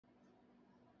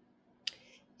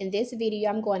In this video,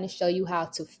 I'm going to show you how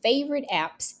to favorite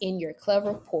apps in your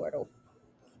Clever portal.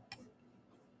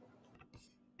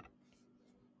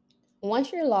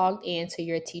 Once you're logged into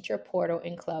your teacher portal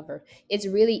in Clever, it's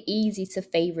really easy to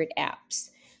favorite apps.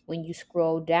 When you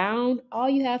scroll down, all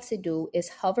you have to do is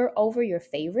hover over your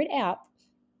favorite app.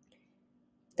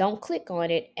 Don't click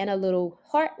on it, and a little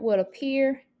heart will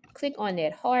appear. Click on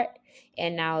that heart,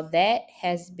 and now that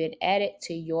has been added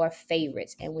to your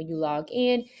favorites. And when you log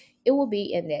in, it will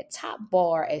be in that top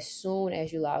bar as soon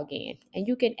as you log in. And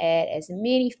you can add as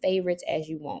many favorites as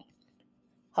you want.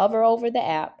 Hover over the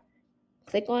app,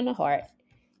 click on the heart,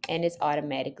 and it's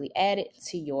automatically added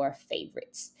to your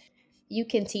favorites. You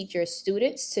can teach your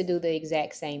students to do the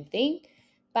exact same thing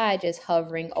by just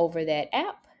hovering over that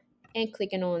app and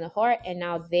clicking on the heart, and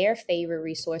now their favorite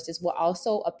resources will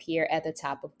also appear at the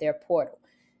top of their portal.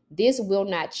 This will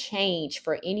not change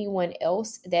for anyone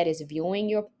else that is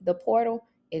viewing the portal.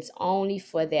 It's only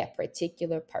for that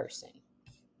particular person.